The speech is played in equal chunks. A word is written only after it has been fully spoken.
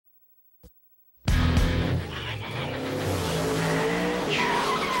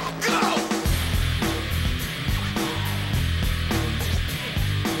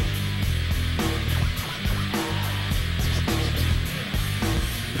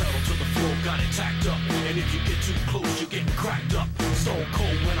got it tacked up. And if you get too close, you're getting cracked up. Stone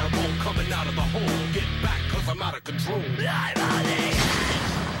cold when I roll, coming out of the hole. Get back, cause I'm out of control.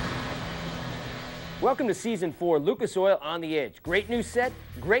 Welcome to Season 4, Lucas Oil on the Edge. Great new set,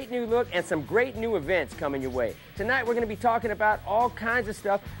 great new look, and some great new events coming your way. Tonight we're going to be talking about all kinds of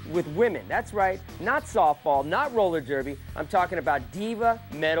stuff with women. That's right, not softball, not roller derby. I'm talking about Diva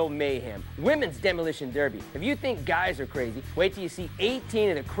Metal Mayhem, women's demolition derby. If you think guys are crazy, wait till you see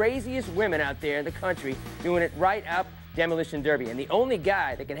 18 of the craziest women out there in the country doing it right up demolition derby. And the only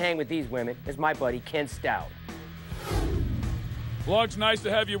guy that can hang with these women is my buddy Ken Stout. Well, it's nice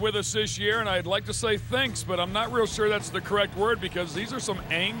to have you with us this year, and I'd like to say thanks, but I'm not real sure that's the correct word because these are some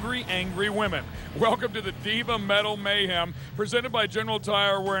angry, angry women. Welcome to the Diva Metal Mayhem, presented by General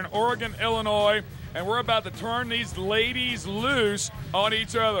Tire. We're in Oregon, Illinois, and we're about to turn these ladies loose on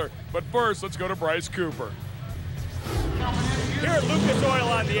each other. But first, let's go to Bryce Cooper. Here at Lucas Oil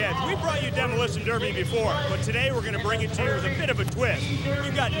on the Edge, we brought you Demolition Derby before, but today we're going to bring it to you with a bit of a twist.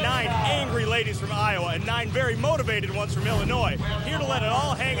 We've got 9 angry ladies from Iowa and 9 very motivated ones from Illinois, here to let it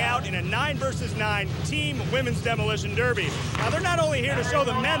all hang out in a 9 versus 9 team women's demolition derby. Now, they're not only here to show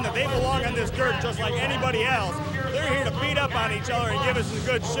the men that they belong on this dirt just like anybody else, they're here to beat up on each other and give us a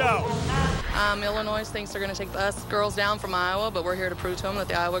good show. Illinois thinks they're going to take us girls down from Iowa, but we're here to prove to them that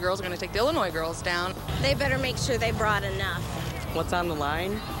the Iowa girls are going to take the Illinois girls down. They better make sure they brought enough. What's on the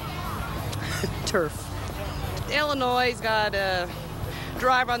line? Turf. Illinois's got a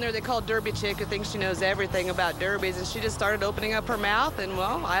driver on there they call Derby Chick who thinks she knows everything about derbies, and she just started opening up her mouth, and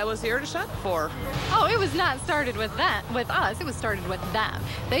well, Iowa's here to shut it for her. Oh, it was not started with us. It was started with them.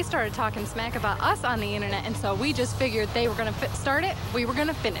 They started talking smack about us on the internet, and so we just figured they were going to start it, we were going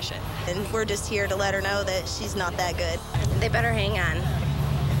to finish it. And we're just here to let her know that she's not that good. They better hang on.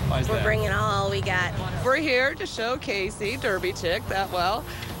 Why is We're that? bringing all we got. We're here to show Casey, Derby Chick, that, well,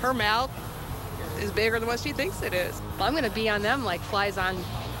 her mouth is bigger than what she thinks it is. Well, I'm going to be on them like flies on.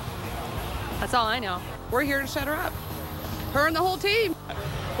 That's all I know. We're here to shut her up. Her and the whole team.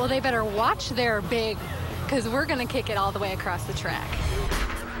 Well, they better watch their big, because we're going to kick it all the way across the track.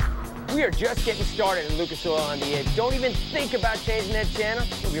 We are just getting started in Lucas Oil on the Edge. Don't even think about changing that channel.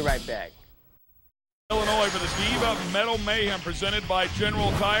 We'll be right back. Illinois for the Diva Metal Mayhem presented by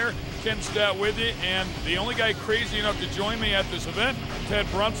General Tire. Ken Stout with you, and the only guy crazy enough to join me at this event, Ted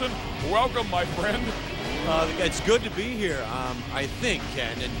Brunson. Welcome, my friend. It's good to be here, I think,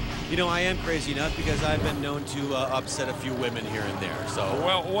 Ken. And, you know, I am crazy enough because I've been known to upset a few women here and there. So,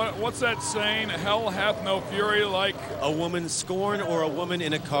 well, what's that saying? Hell hath no fury like a woman's scorn or a woman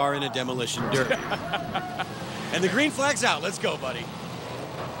in a car in a demolition derby. And the green flag's out. Let's go, buddy.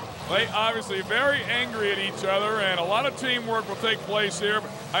 They obviously very angry at each other, and a lot of teamwork will take place here.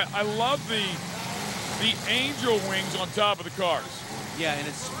 But I love the angel wings on top of the cars. Yeah, and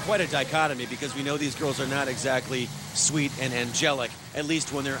it's quite a dichotomy because we know these girls are not exactly sweet and angelic, at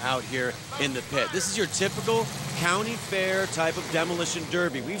least when they're out here in the pit. This is your typical county fair type of demolition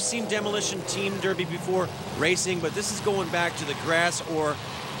derby. We've seen demolition team derby before, racing, but this is going back to the grass or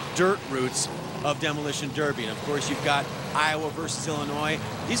dirt roots of demolition derby. And of course you've got Iowa versus Illinois.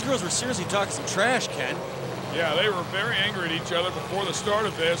 These girls were seriously talking some trash, Ken. Yeah, they were very angry at each other before the start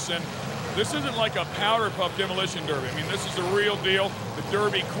of this, and this isn't like a powder puff demolition derby. I mean, this is the real deal. The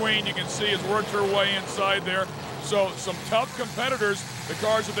Derby Queen, you can see, has worked her way inside there. So some tough competitors. The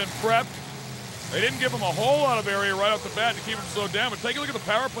cars have been prepped. They didn't give them a whole lot of area right off the bat to keep them slowed down, but take a look at the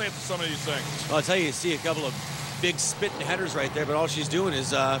power plants of some of these things. Well, I'll tell you see a couple of big spitting headers right there, but all she's doing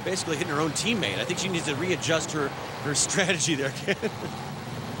is basically hitting her own teammate. I think she needs to readjust her strategy there, Ken.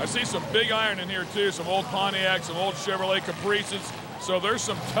 I see some big iron in here too, some old Pontiacs, some old Chevrolet Caprices. So there's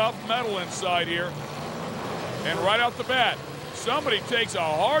some tough metal inside here. And right off the bat, somebody takes a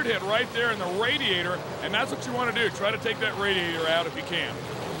hard hit right there in the radiator, and that's what you want to do. Try to take that radiator out if you can.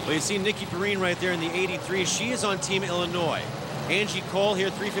 Well, you see Nikki Perrine right there in the 83. She is on Team Illinois. Angie Cole here,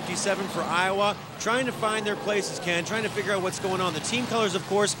 357 for Iowa, trying to find their places, Ken, trying to figure out what's going on. The team colors, of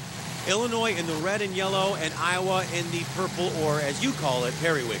course, Illinois in the red and yellow, and Iowa in the purple, or as you call it,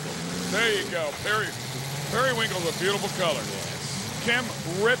 periwinkle. There you go. Periwinkle is a beautiful color. Yes. Kim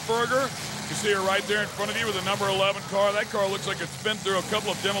Rittberger, you see her right there in front of you with the number 11 car. That car looks like it's been through a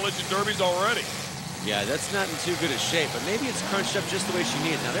couple of demolition derbies already. Yeah, that's not in too good a shape, but maybe it's crunched up just the way she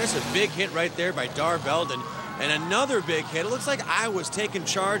needs. Now, there's a big hit right there by Dar Belden, and another big hit. It looks like Iowa's taking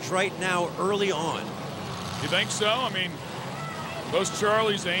charge right now early on. You think so? I mean, those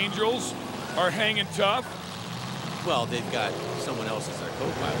Charlie's Angels are hanging tough. Well, they've got someone else as their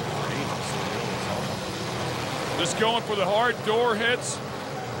co-pilot for Angels. Just going for the hard door hits,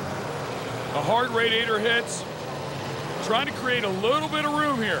 the hard radiator hits, trying to create a little bit of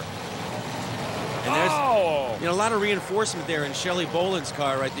room here. And there's you know, a lot of reinforcement there in Shelley Boland's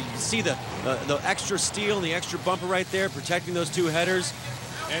car right there. You can see the extra steel and the extra bumper right there protecting those two headers.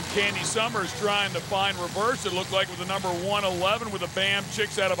 And Candy Summers trying to find reverse, it looked like, with the number 111 with the BAM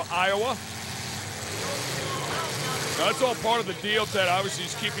chicks out of Iowa. Now, that's all part of the deal, Ted. Obviously,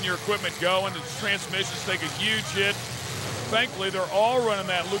 he's keeping your equipment going. The transmissions take a huge hit. Thankfully, they're all running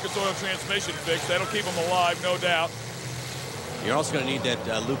that Lucas Oil transmission fix. That'll keep them alive, no doubt. You're also going to need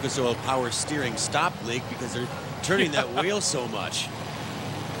that Lucas Oil power steering stop leak because they're turning that wheel so much.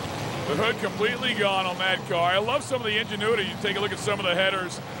 The hood completely gone on that car. I love some of the ingenuity. You take a look at some of the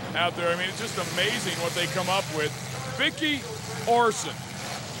headers out there. I mean, it's just amazing what they come up with. Vicky Orson,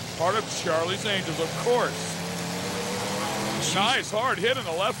 part of Charlie's Angels, of course. Nice hard hit in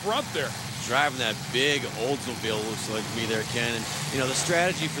the left front there. Driving that big Oldsmobile, looks like to me there, Ken. And, you know, the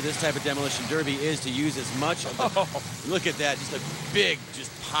strategy for this type of demolition derby is to use as much of the, look at that, just a big,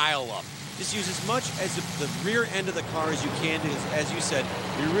 just pile up. Just use as much as the rear end of the car as you can, because, as you said,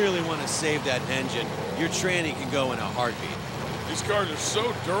 you really want to save that engine. Your tranny can go in a heartbeat. These cars are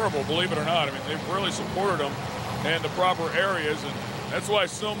so durable, believe it or not. I mean, they've really supported them in the proper areas, and that's why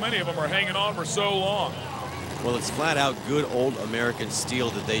so many of them are hanging on for so long. Well, it's flat out good old American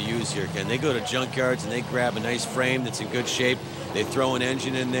steel that they use here, Ken. They go to junkyards and they grab a nice frame that's in good shape. They throw an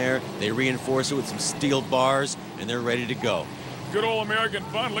engine in there, they reinforce it with some steel bars, and they're ready to go. Good old American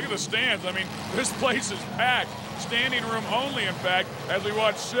fun. Look at the stands. I mean, this place is packed. Standing room only, in fact, as we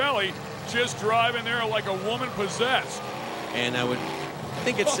watch Shelley just drive in there like a woman possessed. And I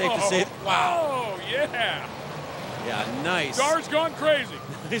think it's safe to say, wow. Oh, yeah. Yeah, nice. Dar's gone crazy.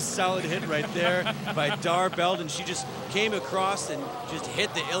 Nice solid hit right there by Dar Belt, and she just came across and just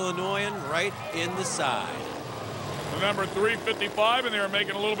hit the Illinoisan right in the side. The number 355, and they're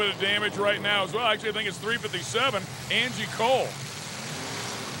making a little bit of damage right now as well. Actually, I think it's 357, Angie Cole.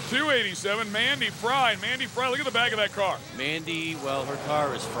 287, Mandy Fry. And Mandy Fry, look at the back of that car. Mandy, well, her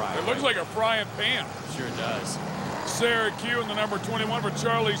car is fried. It looks like a frying pan. Sure does. Sarah Q in the number 21 for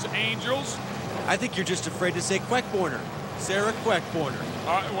Charlie's Angels. I think you're just afraid to say Queckborner. Sarah Queckborner.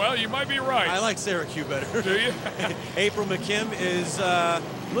 Well, you might be right. I like Sarah Q better. Do you? April McKim is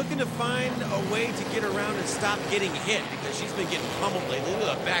looking to find a way to get around and stop getting hit because she's been getting pummeled lately. Look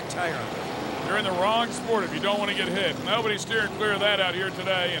at the back tire on her. You're in the wrong sport if you don't want to get hit. Nobody's steering clear of that out here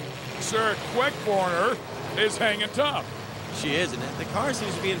today, and Sarah Queckborner is hanging tough. She is, and the car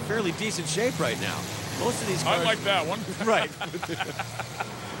seems to be in fairly decent shape right now. Most of these cars... I like that one. Right.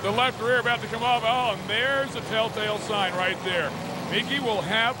 The left rear about to come off. Oh, and there's a telltale sign right there. Miki will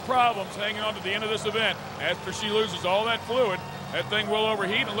have problems hanging on to the end of this event after she loses all that fluid. That thing will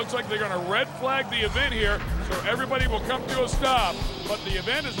overheat. It looks like they're going to red flag the event here, so everybody will come to a stop. But the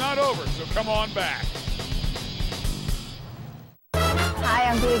event is not over, so come on back. Hi,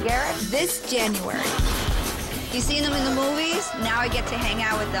 I'm Dee Garrett. This January. You've seen them in the movies? Now I get to hang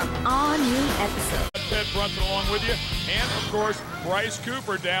out with them. All new episode. Ted Brunson along with you. And, of course, Bryce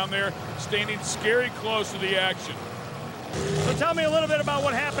Cooper down there standing scary close to the action. So tell me a little bit about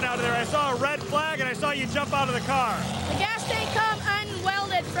what happened out there. I saw a red flag and I saw you jump out of the car. The gas tank come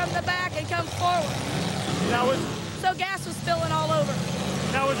unwelded from the back and come forward. So gas was spilling all over.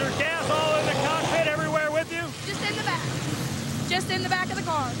 Now was there gas all in the cockpit everywhere with you? Just in the back. Just in the back of the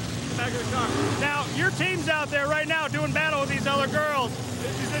car. Back of the car. Now, your team's out there right now doing battle with these other girls.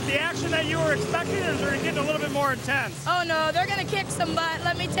 Is it the action that you were expecting, or is it getting a little bit more intense? Oh, no, they're going to kick some butt,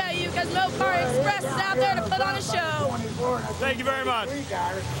 let me tell you, because Mopar Express is out there to put on a show. Thank you very much.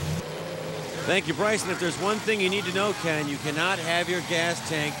 Thank you, Bryson. If there's one thing you need to know, Ken, you cannot have your gas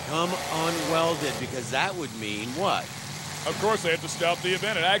tank come unwelded, because that would mean what? Of course, they have to stop the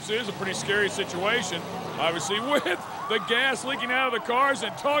event. It actually is a pretty scary situation, obviously, with the gas leaking out of the cars,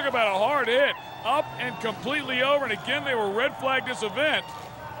 and talk about a hard hit. Up and completely over, and again, they were red flagged this event.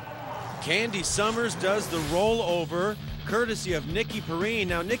 Candy Summers does the rollover, courtesy of Nikki Perrine.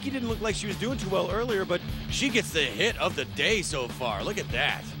 Now, Nikki didn't look like she was doing too well earlier, but she gets the hit of the day so far. Look at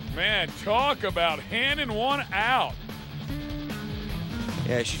that. Man, talk about handing one out.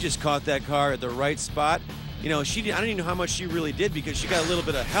 Yeah, she just caught that car at the right spot. You know, I don't even know how much she really did because she got a little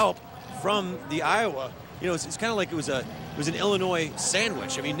bit of help from the Iowa. You know, it's kind of like it was an Illinois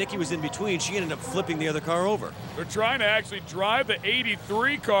sandwich. I mean, Nikki was in between. She ended up flipping the other car over. They're trying to actually drive the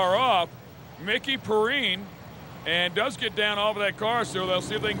 83 car off. Mickey Perrine, and does get down off of that car, so they'll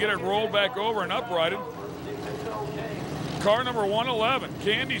see if they can get it rolled back over and uprighted. Car number 111,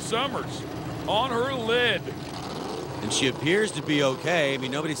 Candy Summers, on her lid. And she appears to be okay. I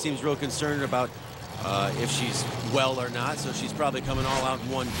mean, nobody seems real concerned about if she's well or not, so she's probably coming all out in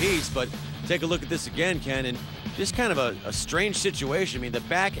one piece. But take a look at this again, Ken, and just kind of a strange situation. I mean, the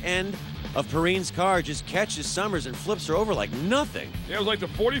back end of Perrine's car just catches Summers and flips her over like nothing. Yeah, it was like the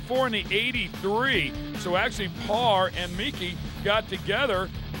 44 and the 83. So actually, Parr and Miki got together.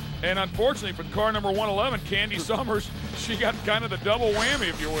 And unfortunately for car number 111, Candy Summers, she got kind of the double whammy,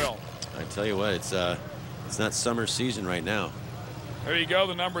 if you will. I tell you what, it's not summer season right now. There you go,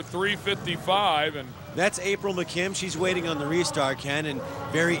 the number 355. And that's April McKim. She's waiting on the restart, Ken, and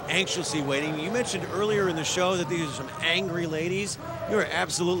very anxiously waiting. You mentioned earlier in the show that these are some angry ladies. You are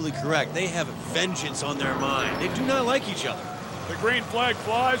absolutely correct. They have vengeance on their mind. They do not like each other. The green flag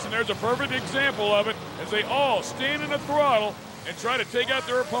flies, and there's a perfect example of it as they all stand in the throttle and try to take out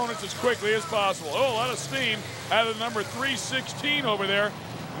their opponents as quickly as possible. Oh, a lot of steam out of the number 316 over there.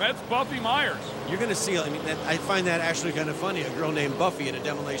 And that's Buffy Myers. You're going to see, I mean, I find that actually kind of funny, a girl named Buffy in a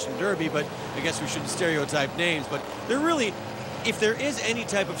Demolition Derby, but I guess we shouldn't stereotype names. But they're really, if there is any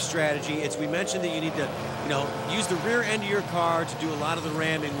type of strategy, it's we mentioned that you need to, use the rear end of your car to do a lot of the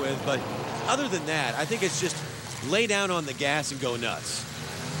ramming with. But other than that, I think it's just lay down on the gas and go nuts.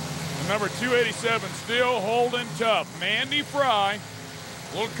 The number 287 still holding tough. Mandy Fry.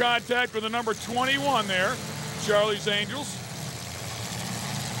 A little contact with the number 21 there. Charlie's Angels.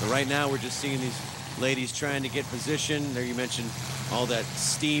 But right now we're just seeing these ladies trying to get position. There you mentioned all that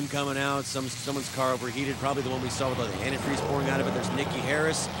steam coming out. Someone's car overheated. Probably the one we saw with all the antifreeze pouring out of it. There's Nikki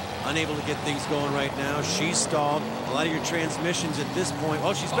Harris, unable to get things going right now. She's stalled. A lot of your transmissions at this point.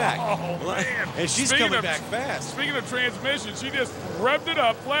 Well, she's back. Oh, man. And she's coming back fast. Speaking of transmission, she just revved it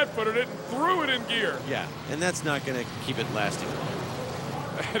up, flat-footed it, and threw it in gear. Yeah, and that's not going to keep it lasting long.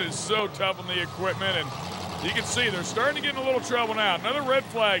 That is so tough on the equipment, and you can see they're starting to get in a little trouble now. Another red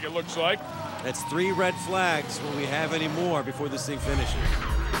flag, it looks like. That's 3 red flags. Will we have any more before this thing finishes?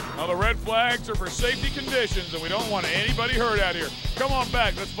 Now, the red flags are for safety conditions, and we don't want anybody hurt out here. Come on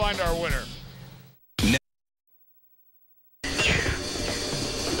back. Let's find our winner.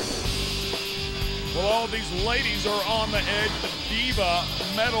 Well, all these ladies are on the edge. The Diva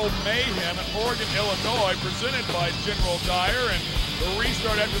Metal Mayhem in Oregon, Illinois, presented by General Dyer, and the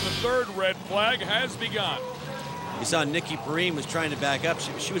restart after the 3rd red flag has begun. You saw Nikki Perrine was trying to back up.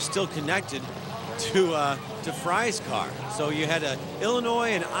 She was still connected to Fry's car. So you had Illinois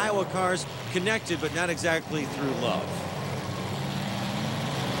and Iowa cars connected, but not exactly through love.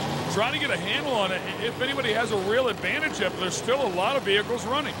 Trying to get a handle on it. If anybody has a real advantage up, there's still a lot of vehicles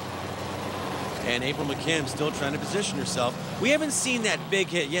running. And April McKim still trying to position herself. We haven't seen that big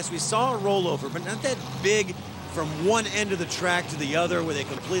hit. Yes, we saw a rollover, but not that big from one end of the track to the other where they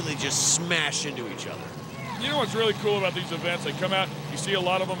completely just smash into each other. You know what's really cool about these events? They come out, you see a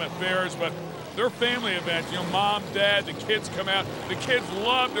lot of them at fairs, but they're family events. Mom, dad, the kids come out. The kids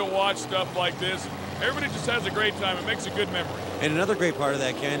love to watch stuff like this. Everybody just has a great time. It makes a good memory. And another great part of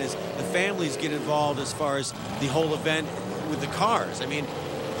that, Ken, is the families get involved as far as the whole event with the cars. I mean,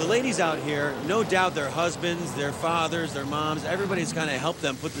 the ladies out here, no doubt their husbands, their fathers, their moms, everybody's kind of helped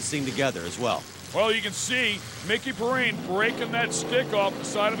them put this thing together as well. Well, you can see Mickey Perrine breaking that stick off the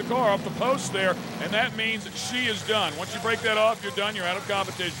side of the car, off the post there, and that means that she is done. Once you break that off, you're done. You're out of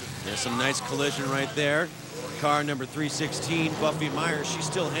competition. There's some nice collision right there. Car number 316, Buffy Myers, she's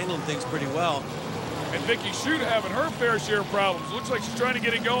still handling things pretty well. And Vicky Shute having her fair share of problems. Looks like she's trying to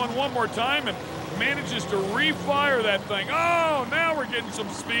get it going one more time and manages to refire that thing. Oh, now we're getting some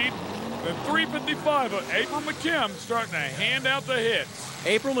speed. The 355 of April McKim starting to hand out the hits.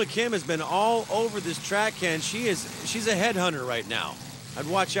 April McKim has been all over this track, Ken. She's a headhunter right now. I'd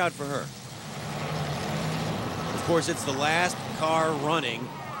watch out for her. Of course, it's the last car running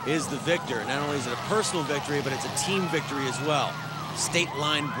is the victor. Not only is it a personal victory, but it's a team victory as well. State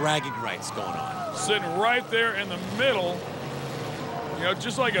line bragging rights going on. Sitting right there in the middle.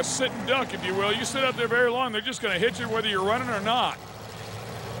 Just like a sitting duck, if you will. You sit out there very long, they're just going to hit you whether you're running or not.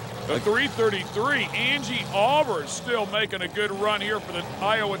 The 333, Angie Auber is still making a good run here for the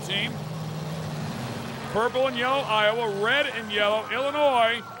Iowa team. Purple and yellow, Iowa. Red and yellow,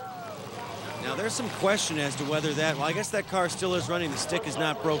 Illinois. Now, there's some question as to whether well, I guess that car still is running. The stick is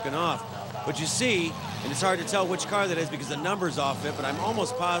not broken off. But you see, and it's hard to tell which car that is because the number's off it, but I'm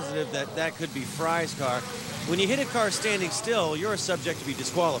almost positive that could be Fry's car. When you hit a car standing still, you're a subject to be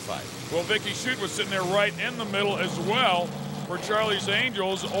disqualified. Well, Vicky Shute was sitting there right in the middle as well for Charlie's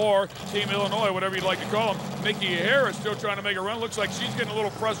Angels or Team Illinois, whatever you'd like to call them. Nikki Harris still trying to make a run. Looks like she's getting a little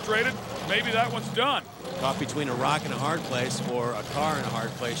frustrated. Maybe that one's done. Caught between a rock and a hard place or a car and a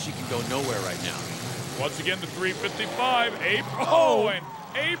hard place. She can go nowhere right now. Once again, the 355, April. Oh, and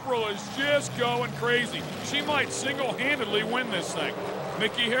April is just going crazy. She might single-handedly win this thing.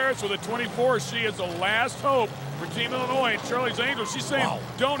 Nikki Harris with a 24. She is the last hope for Team Illinois and Charlie's Angels. She's saying,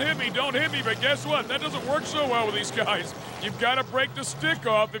 don't hit me, but guess what? That doesn't work so well with these guys. You've got to break the stick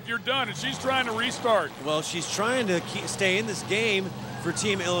off if you're done, and she's trying to restart. Well, she's trying to stay in this game for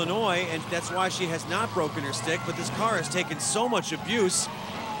Team Illinois, and that's why she has not broken her stick, but this car has taken so much abuse.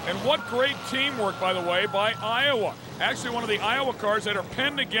 And what great teamwork, by the way, by Iowa. Actually, one of the Iowa cars had her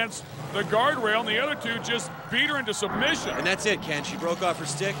pinned against the guardrail, and the other two just beat her into submission. And that's it, Ken. She broke off her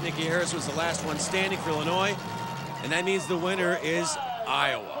stick. Nikki Harris was the last one standing for Illinois, and that means the winner is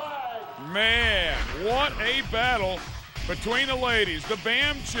Iowa. Man, what a battle between the ladies, the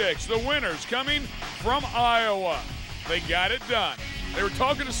BAM chicks, the winners coming from Iowa. They got it done. They were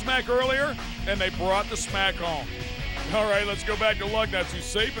talking to smack earlier, and they brought the smack home. All right, let's go back to lug nuts, who's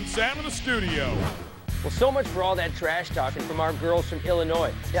safe and sound in the studio. Well, so much for all that trash talking from our girls from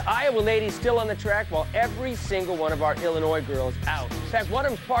Illinois. The Iowa ladies still on the track while every single one of our Illinois girls out. In fact, one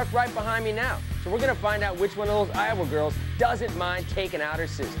of them's parked right behind me now. So we're going to find out which one of those Iowa girls doesn't mind taking out her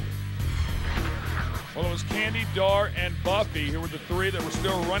sister. Well, it was Candy, Dar, and Buffy who were the three that were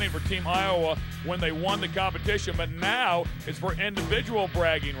still running for Team Iowa when they won the competition, but now it's for individual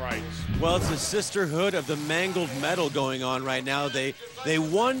bragging rights. Well, it's a sisterhood of the mangled metal going on right now. They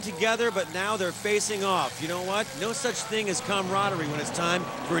won together, but now they're facing off. You know what? No such thing as camaraderie when it's time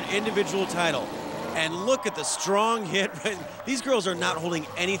for an individual title. And look at the strong hit. These girls are not holding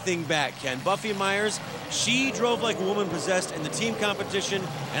anything back, Ken. Buffy Myers, she drove like a woman possessed in the team competition,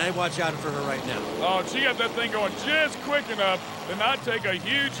 and I'd watch out for her right now. Oh, she got that thing going just quick enough to not take a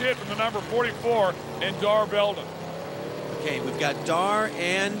huge hit from the number 44 in Dar Belden. Okay, we've got Dar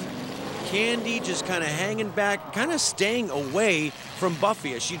and Candy just kind of hanging back, kind of staying away from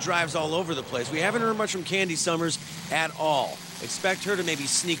Buffy as she drives all over the place. We haven't heard much from Candy Summers at all. Expect her to maybe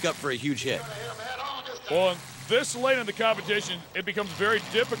sneak up for a huge hit. Well, this late in the competition, it becomes very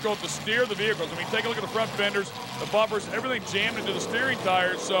difficult to steer the vehicles. I mean, take a look at the front fenders, the bumpers, everything jammed into the steering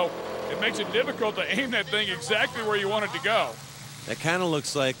tires, so it makes it difficult to aim that thing exactly where you want it to go. That kind of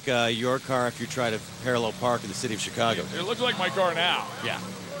looks like your car if you try to parallel park in the city of Chicago. It looks like my car now. Yeah.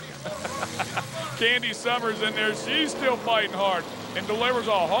 Candy Summers in there, she's still fighting hard and delivers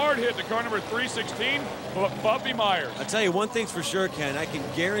a hard hit to car number 316, Buffy Myers. I'll tell you one thing's for sure, Ken. I can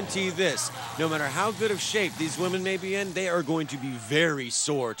guarantee this. No matter how good of shape these women may be in, they are going to be very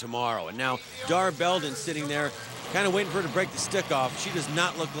sore tomorrow. And now Dar Belden sitting there kind of waiting for her to break the stick off. She does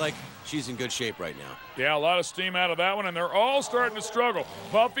not look like she's in good shape right now. Yeah, a lot of steam out of that one, and they're all starting to struggle.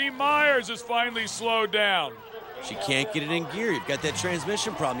 Buffy Myers is finally slowed down. She can't get it in gear. You've got that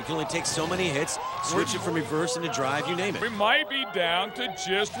transmission problem. You can only take so many hits, switch it from reverse into drive, you name it. We might be down to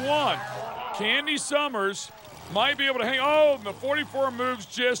just one. Candy Summers might be able to hang. Oh, and the 44 moves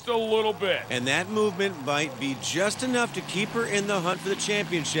just a little bit. And that movement might be just enough to keep her in the hunt for the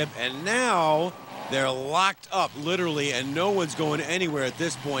championship. And now they're locked up, literally, and no one's going anywhere at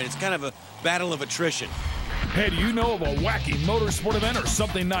this point. It's kind of a battle of attrition. Hey, do you know of a wacky motorsport event or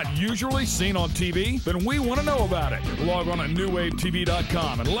something not usually seen on TV? Then we want to know about it. Log on to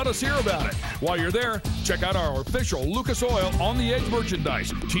newwavetv.com and let us hear about it. While you're there, check out our official Lucas Oil On the Edge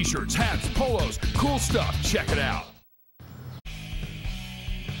merchandise. T-shirts, hats, polos, cool stuff. Check it out.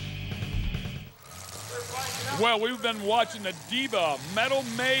 Well, we've been watching the Diva Metal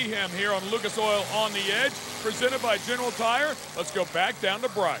Mayhem here on Lucas Oil On the Edge, presented by General Tire. Let's go back down to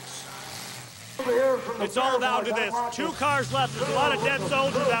Bryce. It's all down to this. 2 cars left. There's a lot of dead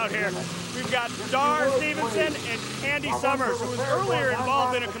soldiers out here. We've got Dar Stevenson and Candy Summers, who was earlier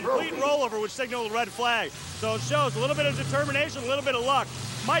involved in a complete rollover which signaled a red flag. So it shows a little bit of determination, a little bit of luck.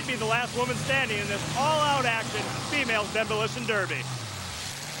 Might be the last woman standing in this all-out action females demolition derby.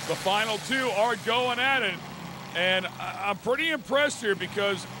 The final 2 are going at it. And I'm pretty impressed here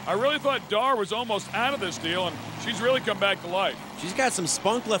because I really thought Dar was almost out of this deal, and she's really come back to life. She's got some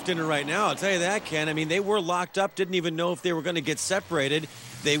spunk left in her right now, I'll tell you that, Ken. I mean, they were locked up, didn't even know if they were going to get separated.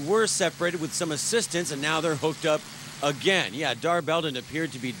 They were separated with some assistance, and now they're hooked up again. Yeah, Dar Belden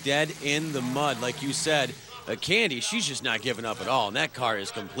appeared to be dead in the mud, like you said. Candy, she's just not giving up at all, and that car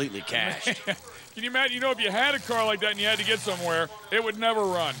is completely cashed. Can you imagine, you know, if you had a car like that and you had to get somewhere, it would never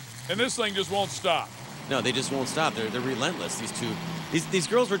run. And this thing just won't stop. No, they just won't stop. They're relentless, these two. These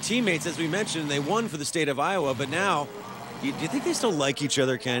girls were teammates, as we mentioned, and they won for the state of Iowa, but now, do you think they still like each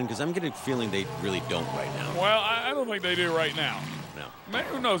other, Ken? Because I'm getting a feeling they really don't right now. Well, I don't think they do right now. No. Maybe,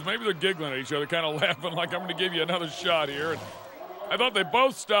 who knows? Maybe they're giggling at each other, kind of laughing like, I'm going to give you another shot here. And I thought they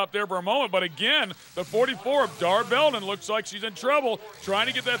both stopped there for a moment, but again, the 44 of Dar Belden looks like she's in trouble trying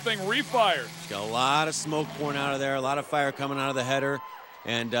to get that thing refired. She's got a lot of smoke pouring out of there, a lot of fire coming out of the header.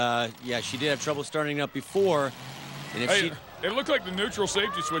 And, yeah, she did have trouble starting up before. And if It looked like the neutral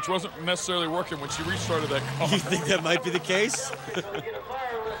safety switch wasn't necessarily working when she restarted that car. You think that might be the case?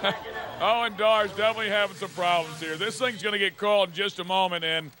 Oh, and Dar's definitely having some problems here. This thing's going to get called in just a moment,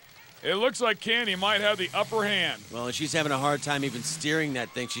 and it looks like Candy might have the upper hand. Well, and she's having a hard time even steering that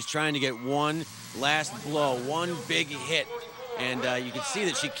thing. She's trying to get one last blow, one big hit. And you can see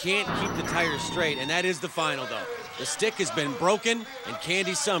that she can't keep the tires straight, and that is the final, though. The stick has been broken, and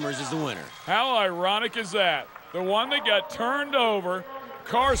Candy Summers is the winner. How ironic is that? The one that got turned over,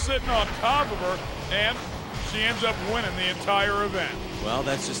 car sitting on top of her, and she ends up winning the entire event. Well,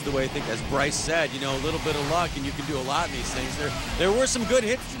 that's just the way I think, as Bryce said, you know, a little bit of luck, and you can do a lot in these things. There were some good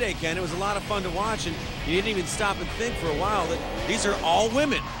hits today, Ken. It was a lot of fun to watch, and you didn't even stop and think for a while that these are all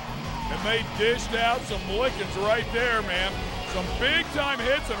women. And they dished out some lickings right there, man. Some big-time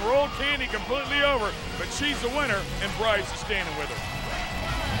hits and rolled Candy completely over, but she's the winner, and Bryce is standing with her.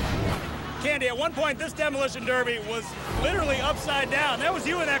 Candy, at one point, this Demolition Derby was literally upside down. That was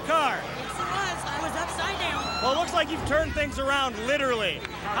you in that car. Yes, it was. I was upside down. Well, it looks like you've turned things around, literally.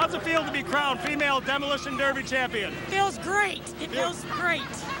 How's it feel to be crowned female Demolition Derby champion? Feels great. It feels great.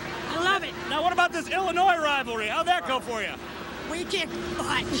 I love it. Now, what about this Illinois rivalry? How'd that go for you? We kicked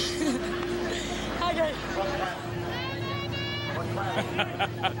butt. Okay.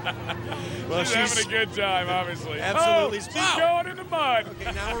 Well, she's having a good time, obviously. Absolutely. Oh, she's going in the mud.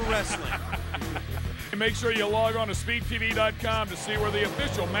 Okay, now we're wrestling. Make sure you log on to speedtv.com to see where the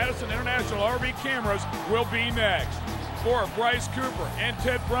official Madison International RV cameras will be next. For Bryce Cooper and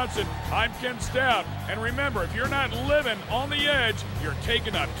Ted Brunson, I'm Ken Stout. And remember, if you're not living on the edge, you're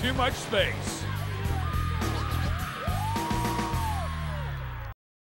taking up too much space.